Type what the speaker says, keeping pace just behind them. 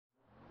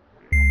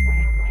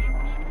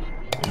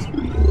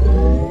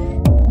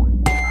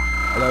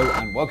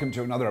and welcome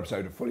to another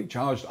episode of Fully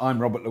Charged. I'm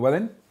Robert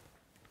Llewellyn.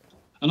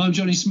 And I'm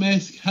Jonny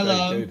Smith.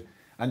 Hello. Very good.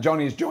 And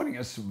Jonny is joining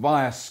us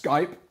via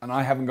Skype, and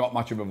I haven't got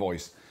much of a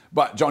voice.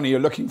 But Jonny,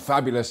 you're looking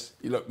fabulous.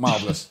 You look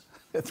marvellous.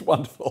 It's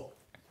wonderful.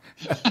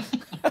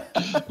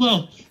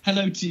 Well,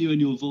 hello to you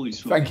and your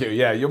voice, Robert. Thank you.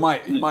 Yeah, you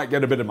might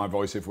get a bit of my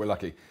voice if we're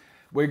lucky.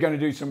 We're going to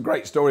do some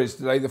great stories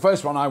today. The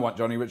first one I want,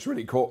 Jonny, which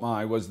really caught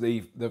my eye, was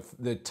the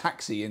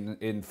taxi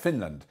in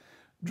Finland,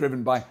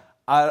 driven by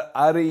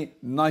Ari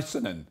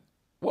Naisanen.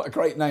 What a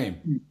great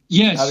name.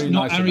 Yes,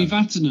 not Ari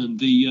Vatanen,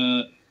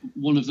 the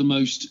one of the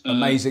most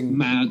amazing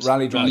mad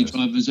rally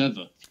drivers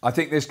ever. I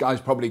think this guy's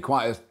probably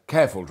quite a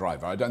careful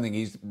driver. I don't think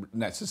he's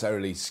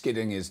necessarily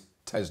skidding his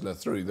Tesla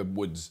through the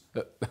woods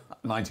at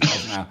 90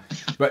 miles an hour.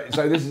 But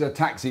so this is a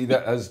taxi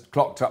that has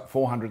clocked up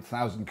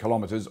 400,000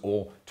 kilometres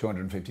or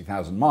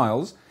 250,000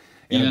 miles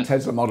in a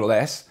Tesla Model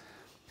S.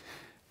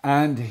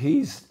 And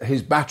his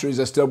batteries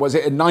are still, was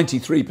it at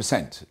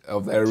 93%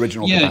 of their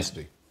original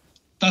capacity?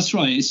 That's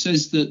right. It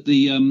says that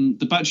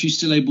the battery is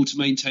still able to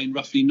maintain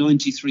roughly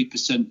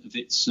 93% of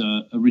its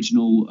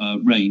original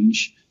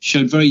range.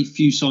 Showed very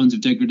few signs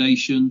of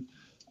degradation.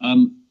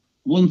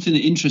 One thing that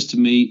interested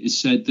me is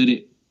said that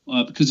it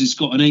because it's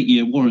got an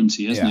 8-year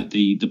warranty, hasn't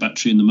it? The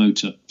battery and the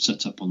motor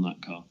set up on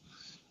that car.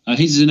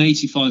 His is an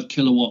 85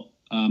 kilowatt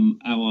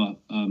hour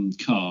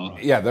car.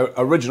 Yeah, the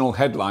original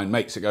headline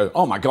makes it go,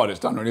 oh my God, it's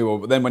done really well.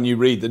 But then when you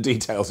read the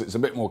details, it's a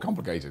bit more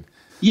complicated.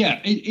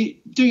 Yeah,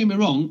 don't get me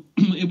wrong,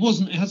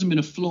 it hasn't been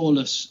a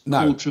flawless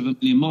quarter of a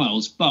million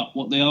miles. But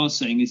what they are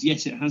saying is,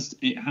 yes, it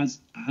has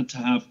had to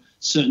have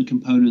certain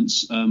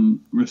components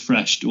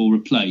refreshed or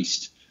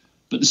replaced.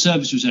 But the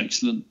service was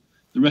excellent.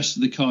 The rest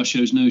of the car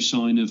shows no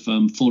sign of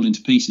falling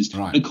to pieces.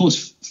 Right. And of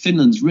course,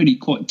 Finland's really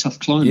quite a tough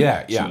climate.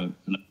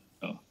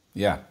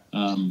 Yeah.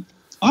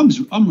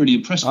 I'm really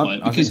impressed by it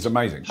because I think it's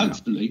amazing.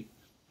 Hopefully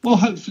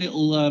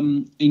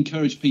it'll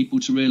encourage people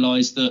to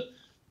realise that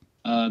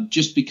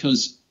just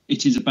because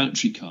it is a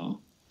battery car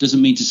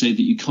doesn't mean to say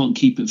that you can't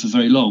keep it for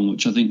very long,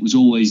 which I think was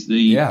always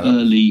the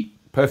early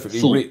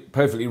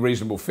perfectly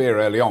reasonable fear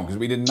early on, because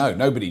we didn't know.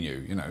 Nobody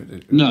knew,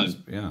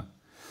 No.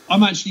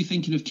 I'm actually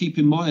thinking of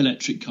keeping my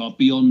electric car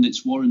beyond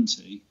its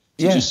warranty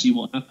to just see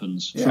what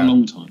happens for a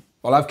long time.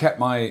 Well, I've kept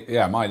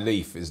my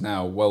Leaf is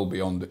now well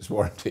beyond its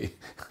warranty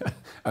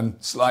and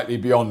slightly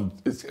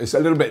beyond. It's a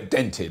little bit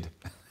dented.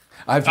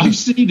 I've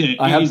seen it.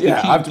 I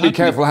have to be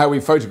careful how we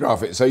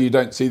photograph it so you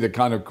don't see the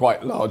kind of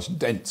quite large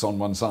dents on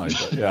one side.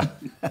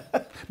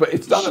 But but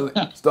it's done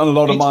a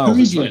lot of miles.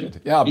 Parisian.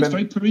 It's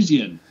very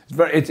Parisian.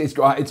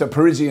 It's a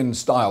Parisian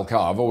style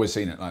car. I've always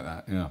seen it like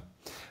that. Yeah.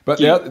 But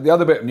the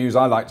other bit of news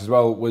I liked as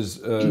well was,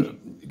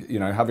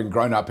 having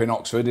grown up in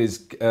Oxford,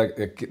 is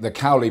the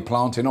Cowley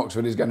plant in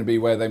Oxford is going to be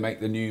where they make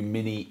the new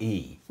Mini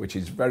E, which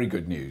is very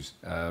good news.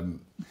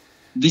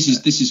 This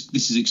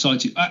is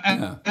exciting.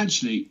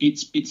 Actually,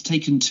 it's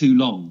taken too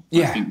long,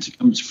 I think, to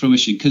come to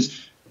fruition,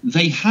 because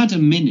they had a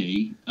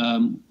Mini.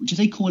 Did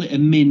they call it a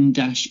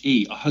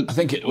Min-E? I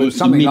think it was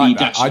something like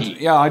that.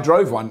 I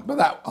drove one,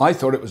 but I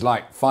thought it was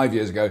like 5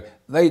 years ago.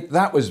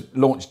 That was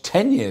launched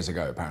 10 years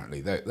ago,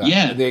 apparently.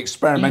 The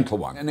experimental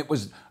one, and it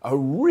was a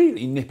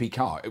really nippy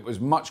car. It was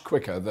much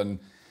quicker than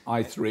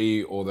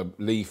i3 or the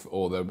Leaf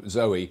or the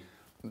Zoe.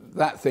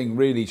 That thing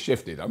really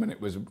shifted. I mean,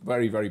 it was a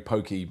very, very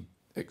pokey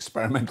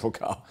experimental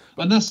car.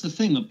 And that's the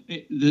thing.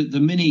 The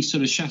Mini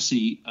sort of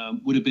chassis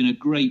would have been a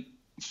great,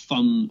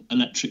 fun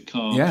electric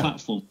car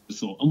platform, I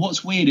thought. And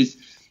what's weird is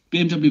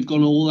BMW have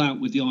gone all out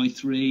with the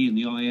i3 and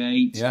the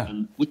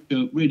i8, which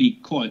are really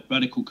quite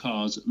radical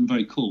cars and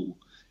very cool.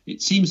 It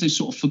seems they've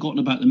sort of forgotten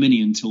about the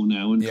Mini until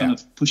now and kind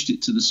of pushed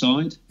it to the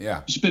side.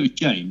 Yeah, it's a bit of a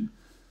shame.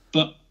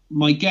 But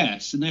my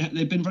guess, and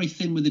they've been very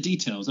thin with the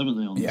details, haven't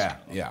they, on this car?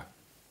 Yeah.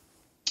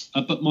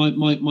 But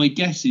my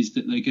guess is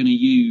that they're going to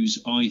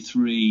use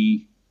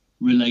i3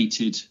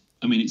 related.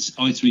 I mean,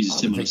 i3 is a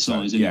similar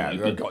size anyway. Yeah,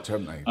 they've got to,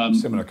 haven't they?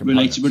 Similar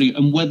components. Related,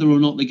 and whether or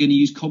not they're going to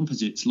use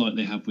composites like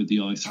they have with the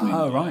i3.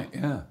 Oh, right,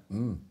 yeah.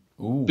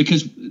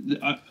 Because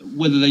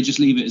whether they just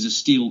leave it as a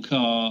steel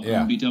car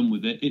and be done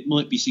with it, it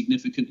might be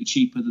significantly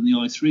cheaper than the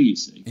i3, you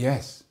see.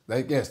 Yes,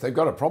 they've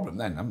got a problem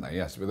then, haven't they?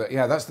 Yes,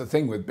 that's the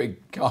thing with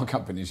big car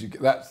companies.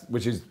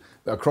 Which is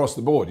across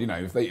the board.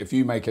 If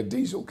you make a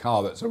diesel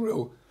car that's a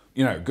real,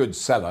 good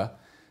seller,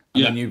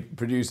 and then you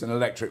produce an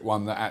electric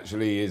one that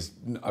actually is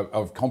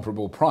of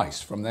comparable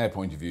price from their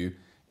point of view,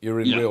 you're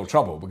in real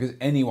trouble, because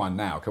anyone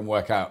now can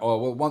work out,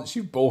 once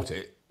you've bought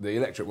it, the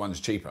electric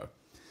one's cheaper.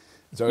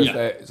 So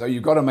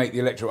you've got to make the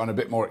electric one a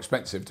bit more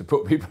expensive to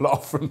put people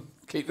off from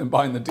keep them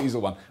buying the diesel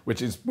one,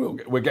 which is, we'll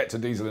get to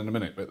diesel in a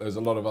minute, but there's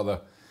a lot of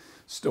other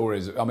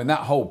stories. I mean,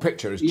 that whole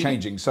picture is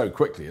changing so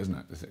quickly, isn't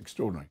it? It's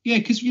extraordinary. Yeah,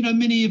 because,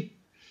 Mini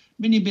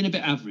have been a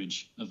bit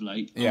average of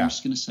late. I'm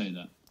just going to say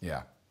that.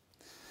 Yeah.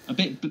 A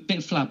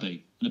bit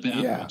flabby and a bit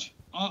average.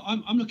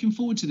 I'm looking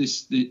forward to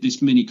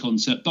this Mini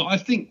concept, but I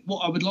think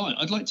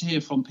I'd like to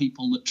hear from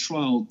people that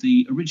trialled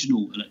the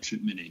original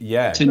electric Mini.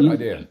 Yeah, good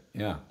idea.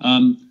 Yeah.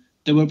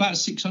 There were about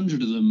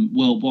 600 of them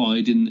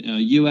worldwide in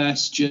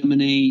US,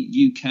 Germany,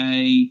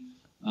 UK,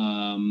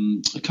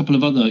 a couple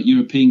of other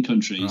European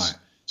countries. Right.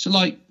 So,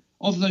 like,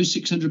 of those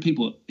 600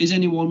 people, is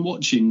anyone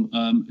watching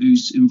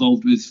who's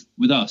involved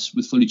with us,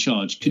 with Fully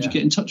Charged? Could you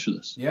get in touch with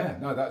us? Yeah,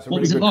 no, that's a what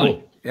really was good it like?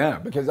 call. Yeah,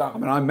 because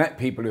I met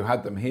people who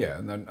had them here,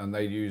 and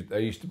they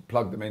used to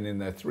plug them in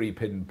their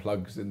 3-pin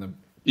plugs in the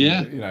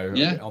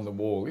on the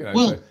wall.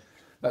 Well, so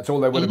that's all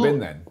they would have been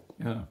then.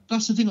 Yeah,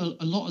 that's the thing.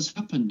 A lot has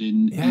happened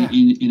in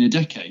a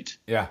decade.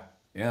 Yeah,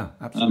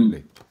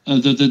 absolutely.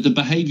 The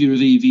behaviour of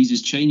EVs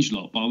has changed a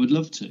lot, but I would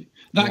love to.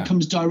 That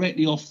comes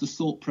directly off the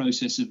thought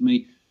process of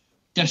me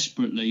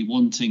desperately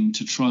wanting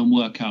to try and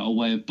work out a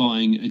way of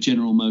buying a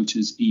General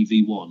Motors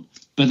EV1.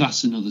 But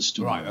that's another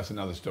story. Right, that's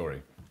another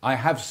story. I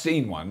have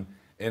seen one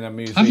in a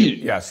museum. Have you?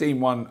 Yeah,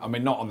 seen one, I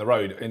mean, not on the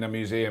road, in a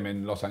museum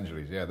in Los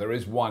Angeles. Yeah, there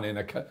is one in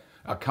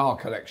a car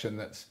collection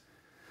that's...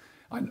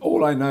 And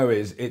all I know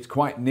is it's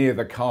quite near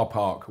the car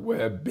park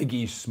where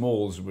Biggie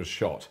Smalls was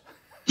shot.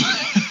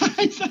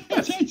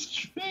 That's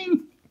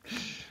true.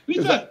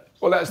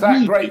 Well, that's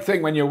that great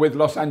thing when you're with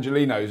Los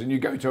Angelinos and you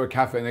go to a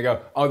cafe and they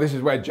go, oh, this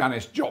is where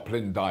Janis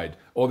Joplin died,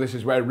 or this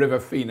is where River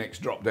Phoenix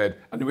dropped dead.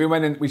 And we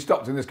went in, we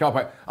stopped in this car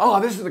park.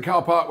 Oh, this is the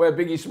car park where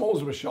Biggie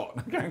Smalls was shot.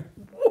 And I'm going,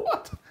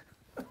 what?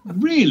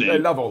 Really? They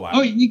love all that.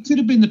 Oh, it could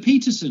have been the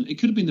Peterson. It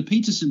could have been the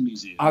Peterson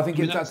Museum. I think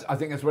that's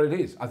what it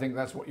is. I think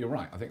that's what you're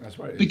right. I think that's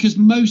what it is. Because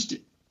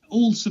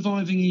all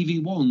surviving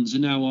EV1s are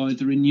now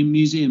either in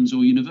museums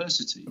or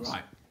universities.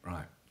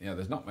 Right. Yeah,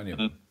 there's not many of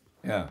them.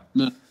 Yeah.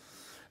 No.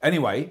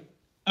 Anyway.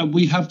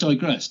 We have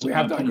digressed. We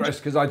have digressed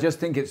because I just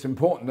think it's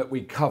important that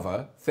we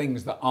cover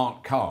things that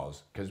aren't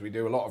cars, because we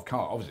do a lot of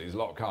cars. Obviously, there's a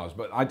lot of cars,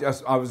 but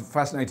I was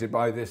fascinated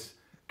by this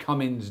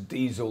Cummins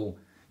diesel.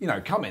 You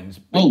know, Cummins,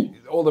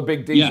 all the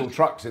big diesel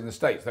trucks in the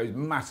States, those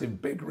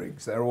massive big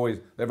rigs. They're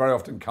very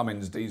often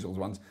Cummins diesels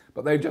ones,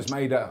 but they've just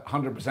made a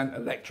 100%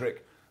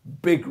 electric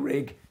big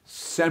rig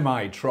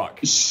semi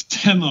truck.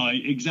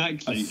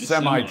 Exactly. A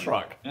semi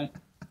truck. Yeah.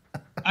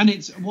 And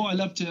it's what I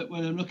love to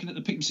when I'm looking at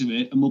the pictures of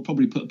it, and we'll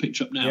probably put a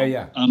picture up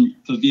now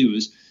for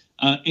viewers.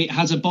 It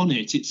has a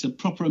bonnet. It's a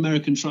proper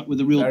American truck with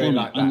a real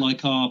bonnet,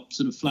 unlike our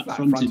sort of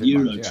flat-fronted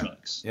Euro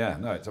trucks. Yeah,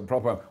 no, it's a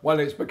proper. Well,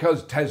 it's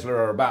because Tesla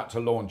are about to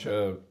launch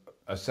a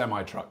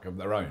semi-truck of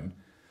their own.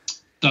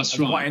 That's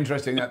right. It's quite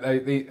interesting that I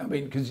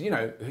mean, because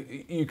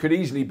you could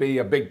easily be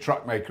a big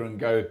truck maker and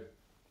go,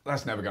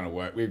 that's never going to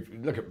work. We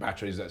look at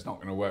batteries, that's not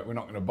going to work. We're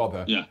not going to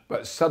bother. Yeah.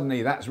 But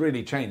suddenly that's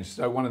really changed.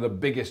 So one of the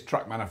biggest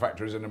truck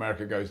manufacturers in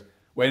America goes,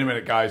 wait a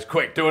minute, guys,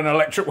 quick, do an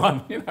electric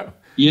one,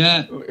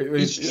 Yeah,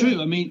 it's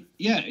true. I mean,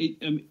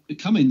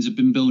 Cummins have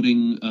been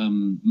building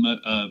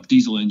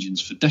diesel engines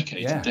for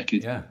decades and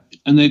decades. Yeah.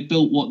 And they've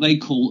built what they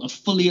call a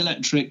fully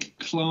electric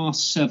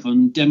Class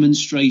 7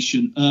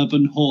 demonstration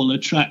urban hauler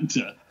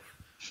tractor.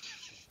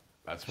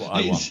 That's what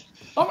I want.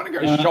 I'm going to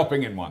go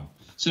shopping in one.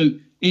 So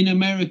in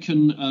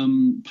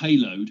American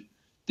payload,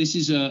 this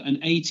is an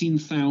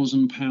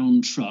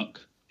 18,000-pound truck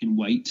in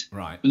weight,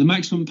 right, with a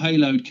maximum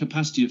payload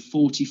capacity of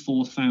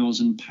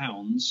 44,000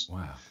 pounds.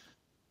 Wow.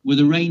 With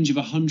a range of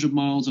 100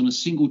 miles on a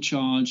single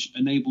charge,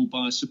 enabled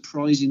by a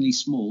surprisingly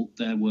small,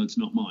 their words,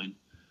 not mine,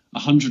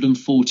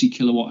 140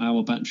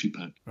 kilowatt-hour battery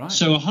pack. Right.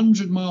 So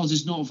 100 miles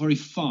is not very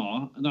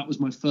far, and that was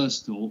my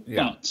first thought.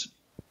 Yeah. But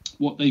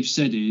what they've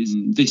said is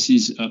this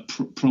is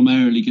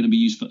primarily going to be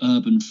used for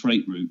urban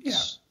freight routes. Yeah.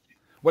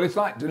 Well, it's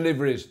like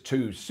deliveries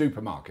to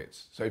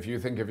supermarkets. So if you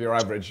think of your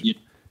average,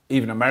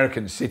 even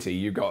American city,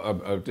 you've got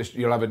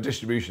you'll have a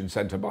distribution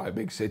centre by a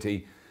big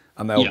city,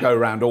 and they'll go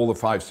around all the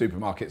 5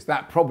 supermarkets.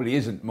 That probably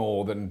isn't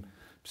more than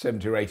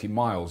 70 or 80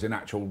 miles in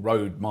actual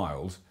road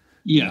miles.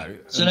 Yeah.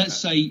 So let's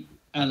say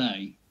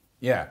LA.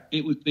 Yeah.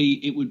 It would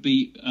be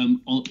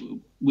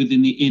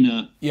within the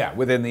inner. Yeah,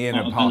 within the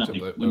inner part of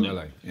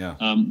LA.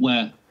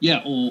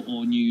 Yeah.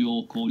 Or New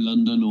York or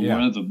London or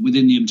wherever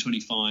within the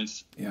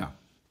M25. Yeah.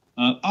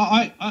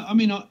 I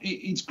mean,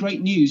 it's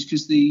great news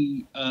because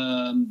the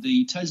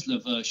Tesla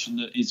version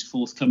that is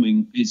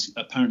forthcoming is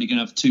apparently going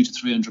to have 200 to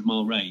 300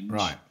 mile range.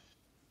 Right.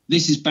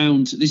 This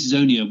is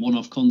only a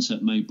one-off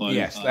concept made by.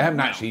 Yes, they haven't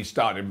actually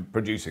started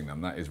producing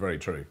them. That is very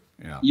true.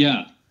 Yeah.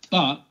 Yeah,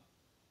 but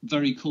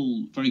very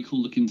cool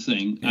looking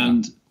thing,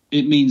 and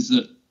it means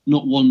that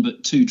not one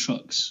but 2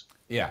 trucks.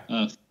 Yeah.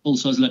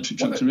 Full-size electric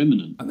trucks are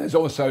imminent. And there's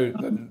also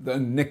the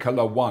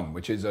Nikola One,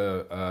 which is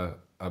a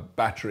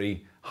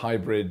battery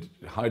hybrid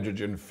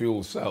hydrogen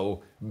fuel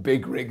cell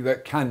big rig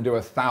that can do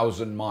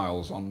 1,000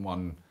 miles on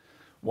one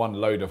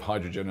load of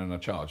hydrogen and a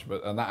charge,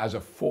 and that has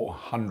a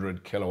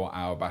 400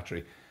 kilowatt-hour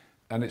battery,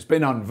 and it's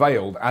been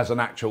unveiled as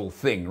an actual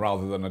thing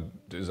rather than a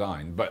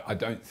design. But I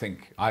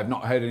have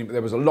not heard any.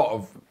 There was a lot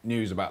of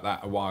news about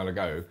that a while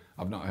ago.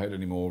 I've not heard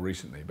any more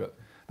recently, but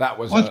that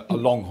was a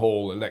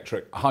long-haul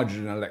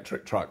hydrogen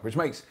electric truck, which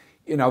makes,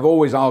 I've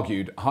always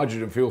argued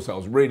hydrogen fuel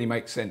cells really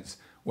make sense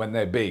when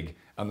they're big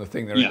and the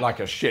thing they're like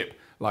a ship,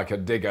 like a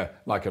digger,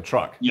 like a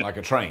truck, like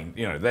a train,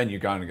 then you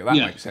go and go, that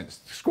makes sense.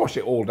 Squash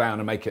it all down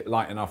and make it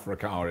light enough for a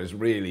car is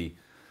really,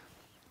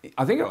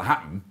 I think it'll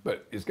happen,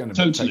 but it's going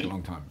to take a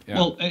long time. Yeah.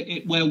 Well,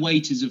 where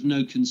weight is of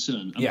no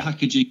concern, and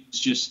packaging is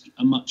just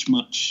a much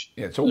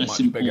it's all less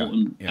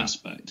important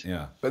aspect.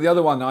 Yeah. But the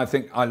other one I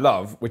think I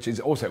love, which is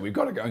also, we've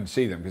got to go and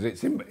see them because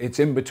it's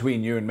in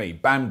between you and me.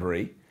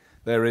 Banbury,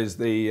 there is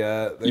the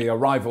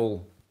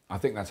Arrival, I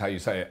think that's how you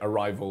say it,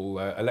 Arrival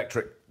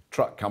electric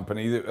truck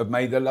company that have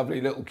made their lovely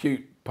little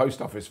cute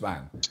post office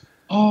van.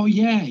 Oh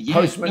yeah.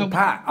 Postman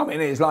Pat. I mean,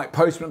 it's like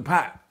Postman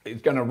Pat.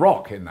 It's going to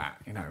rock in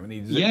that, when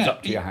he zips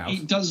up to your house.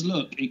 It does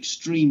look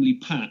extremely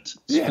pat.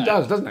 Yeah, it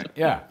does, doesn't it?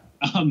 Yeah.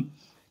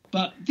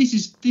 But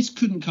this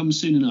couldn't come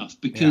soon enough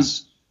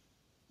because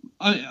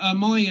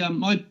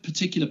my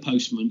particular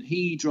postman,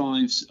 he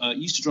drives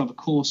used to drive a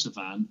Corsa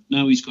van.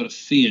 Now he's got a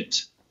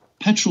Fiat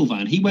petrol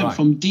van. He went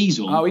from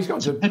diesel. Oh, he's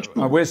got to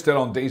petrol. We're still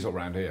on diesel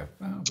around here.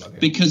 Oh,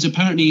 because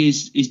apparently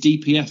his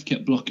DPF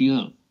kept blocking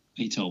up.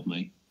 He told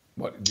me.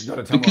 What you got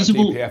to tell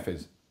me what DPF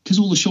is? Because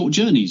all the short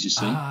journeys, you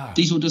see,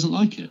 diesel doesn't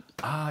like it.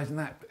 Isn't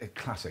that a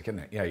classic? Isn't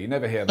it? Yeah, you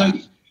never hear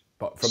that.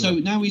 But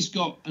now he's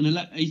got a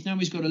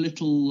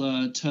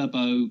little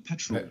turbo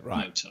petrol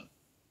motor.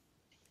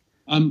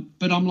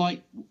 But I'm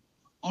like,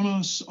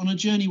 on a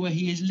journey where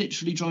he is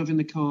literally driving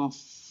the car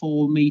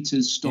 4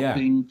 meters,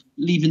 stopping,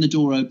 leaving the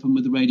door open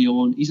with the radio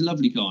on. He's a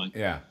lovely guy.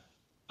 Yeah.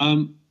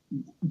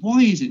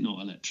 Why is it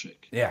not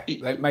electric? Yeah,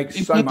 it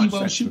makes so much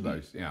sense for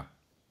those. Yeah.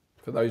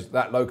 For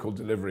that local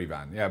delivery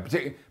van,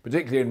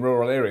 particularly in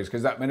rural areas,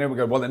 because we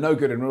go, well, they're no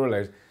good in rural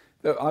areas.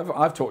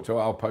 I've talked to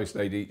our post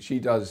lady. She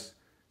does.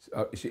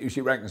 She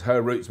reckons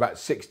her route's about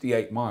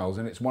 68 miles,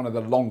 and it's one of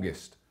the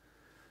longest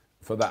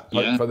for that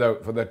for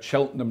the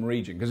Cheltenham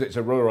region because it's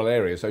a rural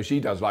area. So she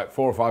does like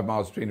 4 or 5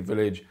 miles between a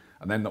village,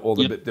 and then all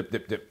the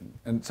dip,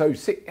 and so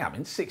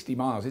 60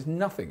 miles is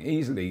nothing,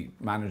 easily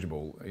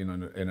manageable in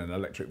an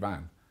electric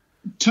van.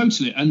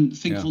 Totally, and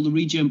think of all the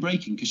regen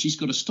braking because she's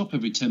got to stop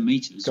every 10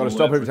 metres. Got to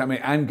stop every 10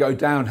 metres and go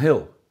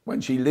downhill.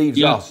 When she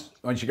leaves us,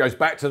 when she goes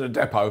back to the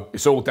depot,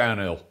 it's all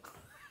downhill.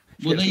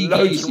 Well, there you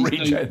go. So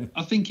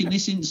I think in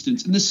this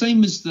instance, and the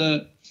same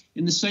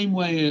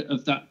way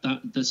of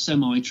the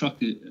semi-truck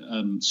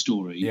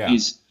story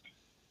is,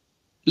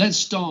 let's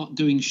start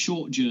doing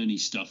short journey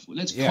stuff.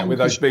 Let's conquer with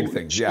those big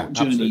things. Short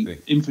journey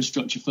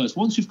infrastructure first.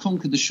 Once we've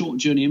conquered the short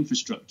journey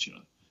infrastructure,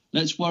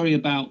 let's worry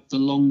about the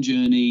long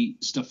journey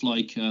stuff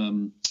like,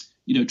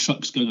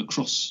 trucks going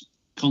across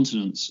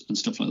continents and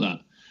stuff like that.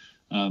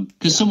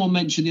 Because someone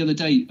mentioned the other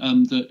day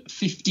that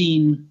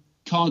 15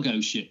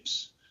 cargo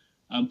ships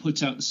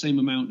put out the same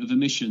amount of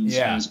emissions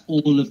as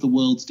all of the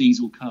world's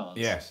diesel cars.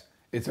 Yes,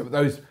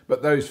 those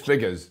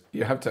figures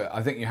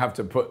I think you have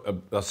to put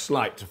a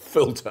slight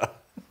filter.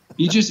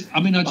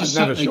 I've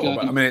never sure,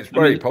 but it's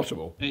very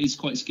possible. It is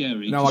quite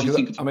scary. No, in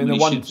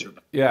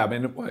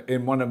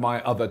one of my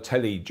other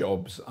telly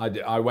jobs,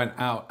 I went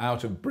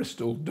out of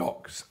Bristol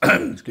docks.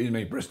 Excuse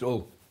me,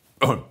 Bristol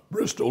docks. I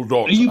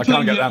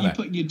can't get down there. You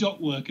putting your dock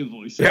worker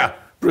voice. Yeah,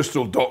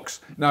 Bristol docks.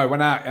 No, I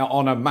went out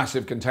on a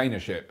massive container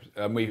ship,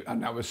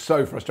 and that was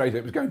so frustrating.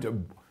 It was going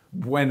to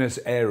Buenos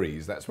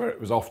Aires. That's where it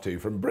was off to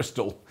from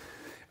Bristol.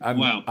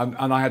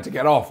 And I had to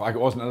get off. I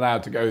wasn't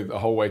allowed to go the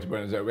whole way to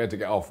Buenos Aires. We had to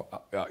get off,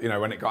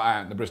 when it got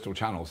out in the Bristol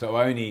Channel. So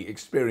I only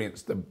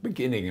experienced the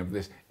beginning of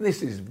this.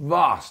 This is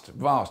vast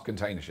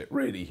container ship,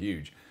 really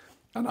huge.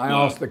 And I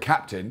asked the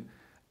captain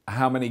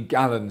how many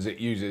gallons it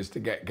uses to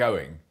get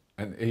going.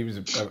 And he was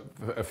a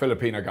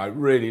Filipino guy,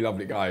 really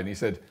lovely guy. And he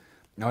said,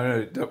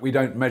 no, we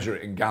don't measure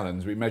it in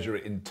gallons. We measure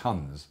it in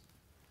tons.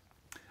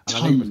 And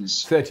I think it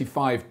was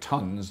 35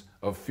 tons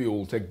of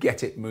fuel to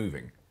get it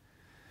moving.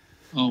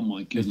 Oh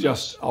my goodness! It's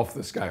just off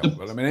the scale.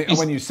 But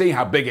when you see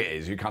how big it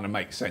is, you kind of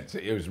make sense.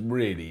 It was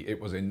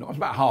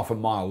about half a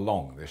mile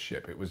long. This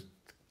ship. It was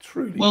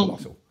truly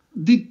colossal.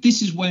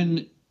 This is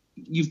when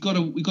we've got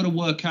to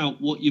work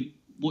out what you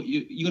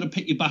got to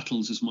pick your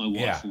battles, as my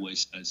wife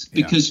always says.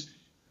 Because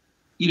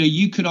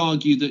you could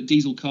argue that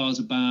diesel cars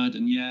are bad,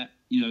 and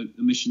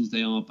emissions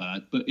they are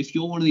bad. But if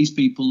you're one of these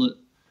people that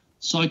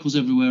cycles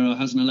everywhere or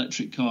has an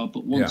electric car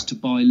but wants to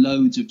buy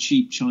loads of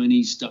cheap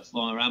Chinese stuff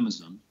via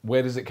Amazon.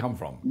 Where does it come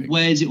from?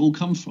 Where does it all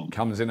come from?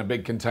 Comes in a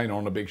big container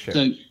on a big ship.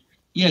 So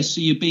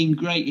you're being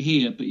great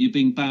here, but you're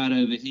being bad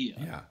over here.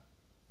 Yeah.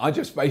 I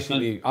just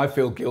basically, I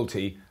feel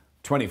guilty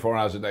 24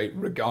 hours a day,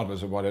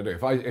 regardless of what I do.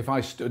 If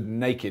I stood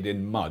naked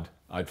in mud,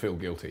 I'd feel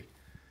guilty.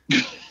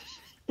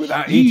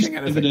 Without eating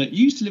anything. You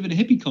used to live in a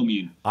hippie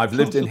commune. I've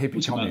lived in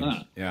hippie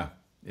communes.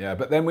 Yeah,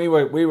 but then we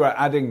were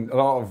adding a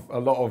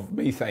lot of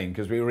methane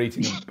because we were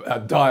eating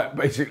a diet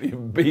basically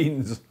of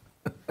beans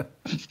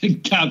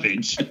and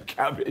cabbage.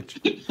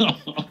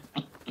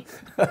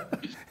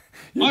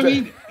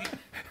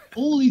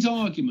 All these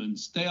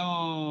arguments they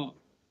are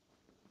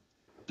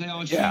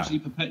hugely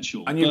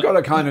perpetual. And you've got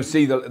to kind of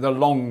see the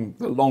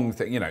long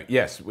thing.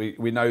 Yes,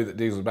 we know that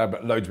diesel's bad,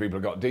 but loads of people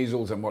have got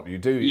diesels, and what do you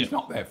do? It's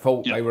not their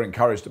fault. They were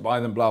encouraged to buy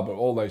them, blah, blah,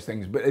 all those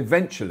things. But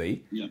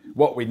eventually,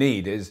 what we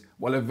need is,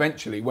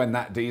 eventually when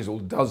that diesel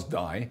does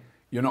die,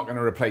 you're not going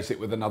to replace it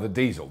with another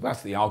diesel.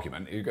 That's the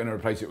argument. You're going to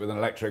replace it with an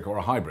electric or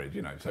a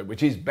hybrid, so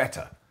which is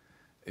better.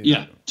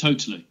 Yeah,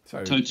 totally.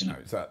 So, totally.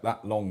 It's that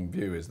long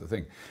view is the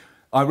thing.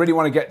 I really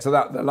want to get to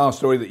the last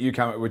story that you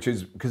came up with, which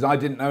is because I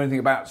didn't know anything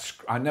about,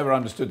 I never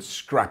understood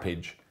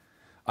scrappage.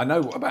 I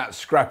know about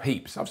scrap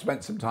heaps. I've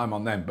spent some time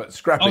on them, but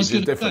scrappage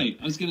is different.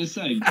 I was going to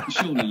say,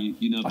 surely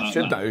you know about that. I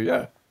should know,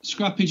 yeah.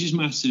 Scrappage is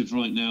massive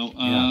right now.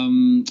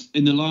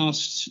 In the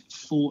last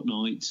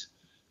fortnight,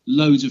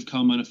 loads of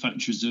car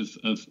manufacturers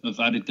have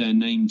added their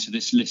name to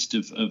this list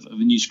of a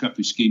new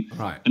scrappage scheme.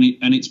 Right.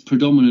 And it's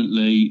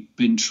predominantly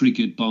been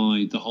triggered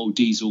by the whole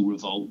diesel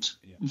revolt.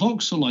 Yeah.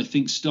 Vauxhall, I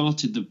think,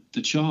 started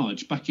the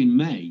charge back in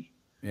May.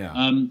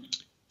 Yeah.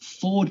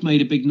 Ford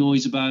made a big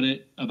noise about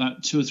it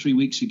about 2 or 3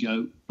 weeks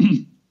ago.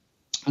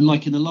 And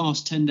like in the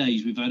last 10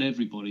 days, we've had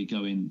everybody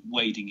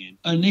wading in.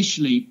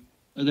 Initially,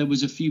 there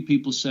was a few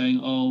people saying,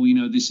 oh, you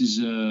know, this is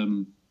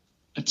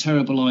a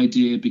terrible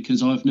idea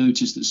because I've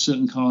noticed that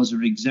certain cars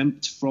are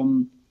exempt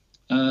from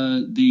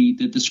the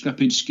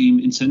scrappage scheme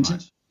incentive.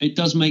 Right. It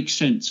does make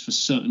sense for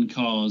certain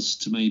cars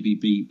to maybe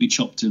be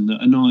chopped in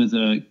that are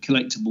neither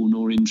collectible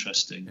nor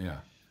interesting. Yeah.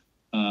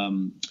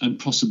 And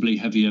possibly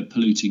heavier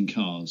polluting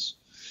cars.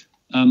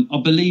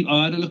 I believe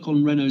I had a look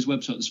on Renault's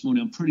website this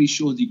morning. I'm pretty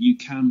sure that you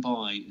can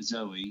buy a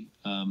Zoe,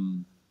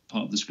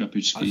 part of the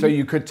scrappage scheme. So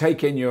you could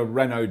take in your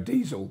Renault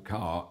diesel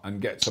car and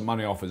get some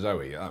money off a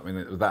Zoe. I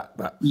mean,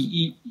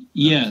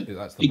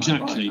 that's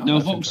exactly. Right. Now,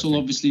 Vauxhall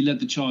obviously led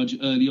the charge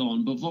early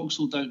on, but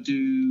Vauxhall don't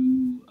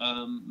do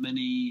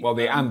many. Well,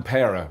 the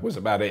Ampera was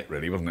about it,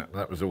 really, wasn't it?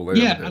 That was all they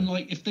did. did. And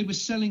like if they were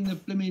selling the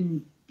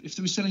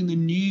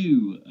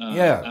new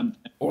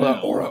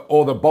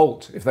or the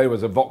Bolt, if there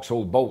was a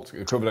Vauxhall Bolt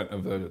equivalent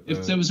of the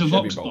if there was a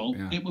Vaux Bolt,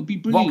 it would be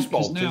brilliant.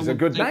 Vaux Bolt is a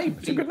good name.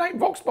 It's a good name,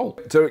 Vaux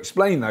Bolt. To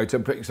explain though,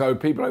 so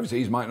people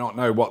overseas might not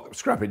know what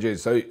scrappage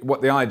is. So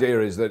what the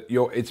idea is that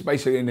it's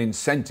basically an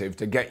incentive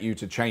to get you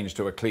to change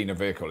to a cleaner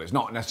vehicle. It's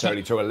not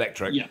necessarily to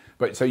electric,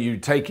 but so you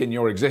take in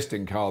your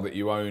existing car that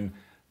you own.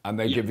 And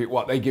they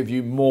give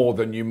you more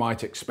than you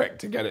might expect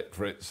to get it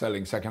for it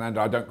selling secondhand.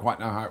 I don't quite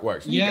know how it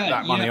works. You get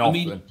that money off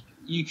then.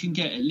 You can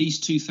get at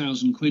least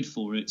 £2,000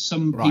 for it.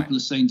 Some people are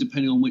saying,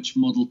 depending on which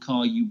model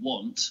car you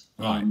want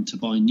to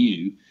buy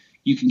new,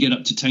 you can get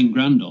up to 10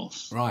 grand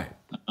off. Right.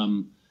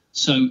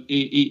 So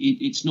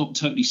it's not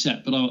totally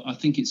set, but I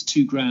think it's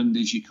 2 grand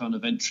as your kind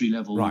of entry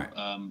level. Right.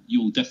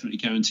 You'll definitely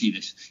guarantee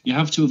this. You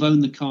have to have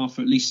owned the car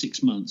for at least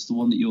 6 months, the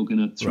one that you're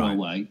going to throw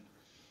away.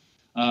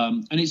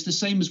 And it's the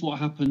same as what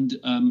happened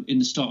in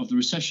the start of the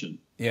recession.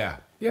 Yeah.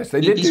 Yes,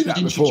 they did do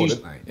that before,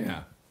 didn't they?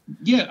 Yeah.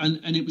 Yeah,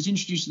 and it was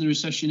introduced in the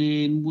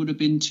recession would have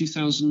been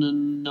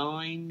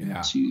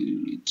 2009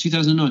 to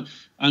 2009,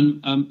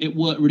 and it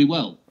worked really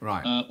well.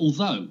 Right.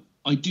 Although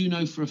I do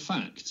know for a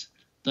fact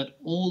that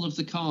all of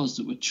the cars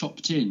that were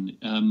chopped in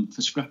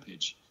for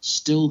scrappage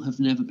still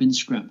have never been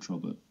scrapped,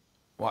 Robert.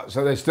 What?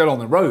 So they're still on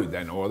the road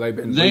then, or they've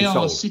been resold?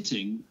 Are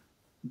sitting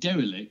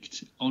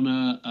derelict on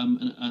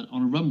a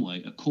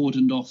runway, a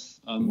cordoned off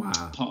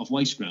part of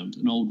waste ground,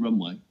 an old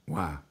runway.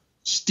 Wow.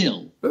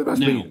 Still, but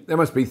there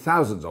must be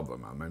thousands of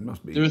them. I mean,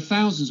 must be. There are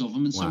thousands of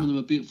them, and some of them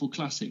are beautiful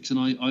classics.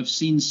 And I've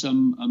seen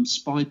some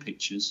spy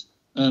pictures,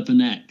 Urban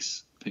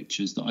X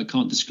pictures that I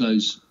can't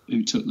disclose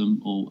who took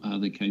them or how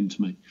they came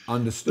to me.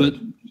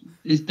 Understood.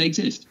 But they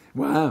exist.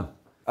 Wow.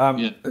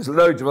 There's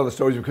loads of other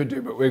stories we could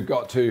do, but we've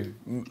got to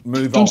move on. Do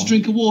you want to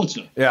drink a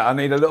water? Yeah, I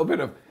need a little bit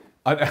of.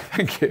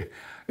 Thank you.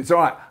 It's all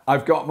right.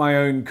 I've got my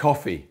own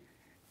coffee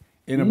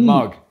in a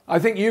mug. I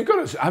think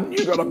haven't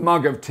you got a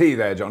mug of tea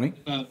there, Johnny?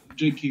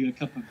 Drinking a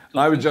cup of coffee.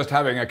 I was just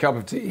having a cup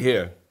of tea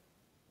here.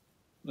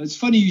 Well, it's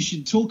funny you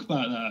should talk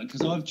about that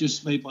because I've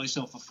just made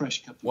myself a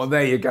fresh cup of Well,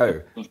 there you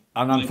go.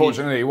 And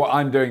unfortunately, what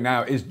I'm doing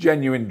now is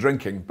genuine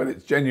drinking, but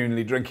it's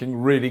genuinely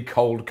drinking really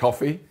cold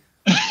coffee.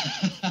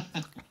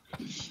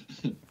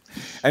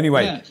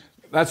 Anyway,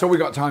 that's all we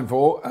got time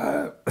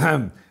for.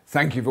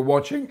 Thank you for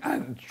watching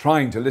and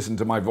trying to listen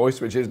to my voice,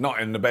 which is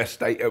not in the best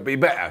state. It'll be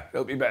better.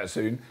 It'll be better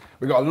soon.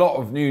 We've got a lot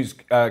of news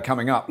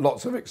coming up,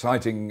 lots of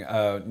exciting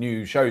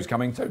new shows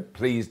coming. So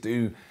please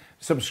do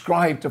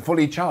subscribe to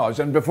Fully Charged.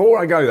 And before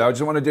I go, though,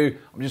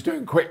 I'm just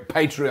doing a quick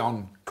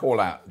Patreon call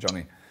out,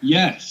 Johnny.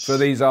 Yes. So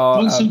these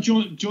are. Do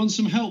you want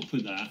some help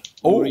with that?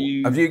 Oh,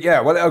 have you?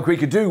 Yeah. Well, we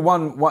could do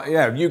one.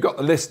 Yeah. Have you got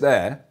the list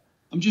there?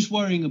 I'm just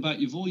worrying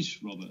about your voice,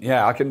 Robert.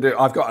 Yeah, I can do.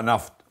 I've got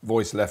enough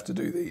voice left to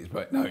do these,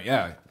 but no,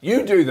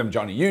 you do them,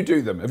 Johnny. You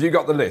do them. Have you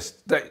got the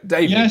list,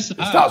 David? Yes,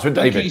 it starts with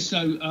David. Okay,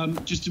 so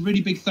just a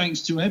really big thanks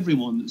to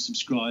everyone that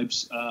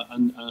subscribes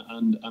and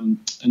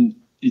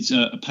is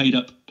a paid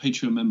up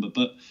Patreon member.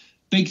 But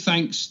big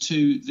thanks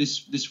to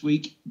this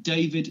week,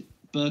 David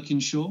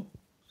Birkinshaw,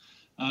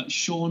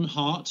 Sean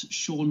Hart,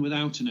 Sean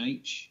without an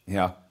H.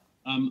 Yeah.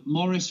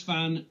 Morris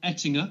Van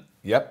Ettinger.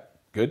 Yep.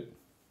 Good.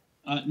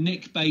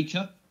 Nick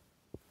Baker.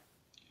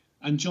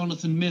 And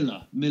Jonathan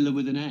Miller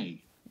with an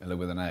A. Miller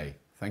with an A.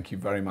 Thank you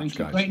very much,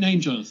 guys. Great name,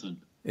 Jonathan.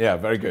 Yeah,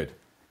 very good.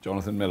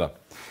 Jonathan Miller.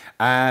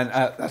 And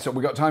that's what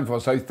we've got time for.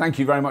 So thank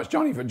you very much,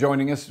 Johnny, for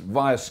joining us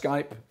via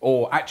Skype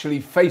or actually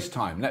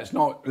FaceTime.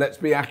 Let's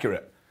be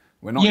accurate.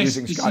 We're not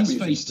using Skype.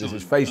 This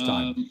is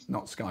FaceTime,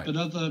 not Skype.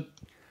 But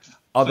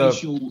other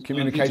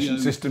communication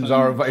systems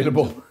are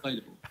available.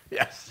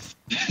 Yes.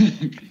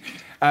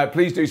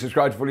 Please do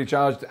subscribe to Fully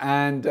Charged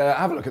and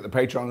have a look at the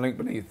Patreon link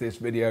beneath this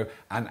video.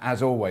 And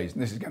as always,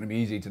 and this is going to be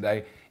easy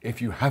today,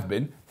 if you have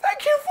been,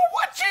 thank you.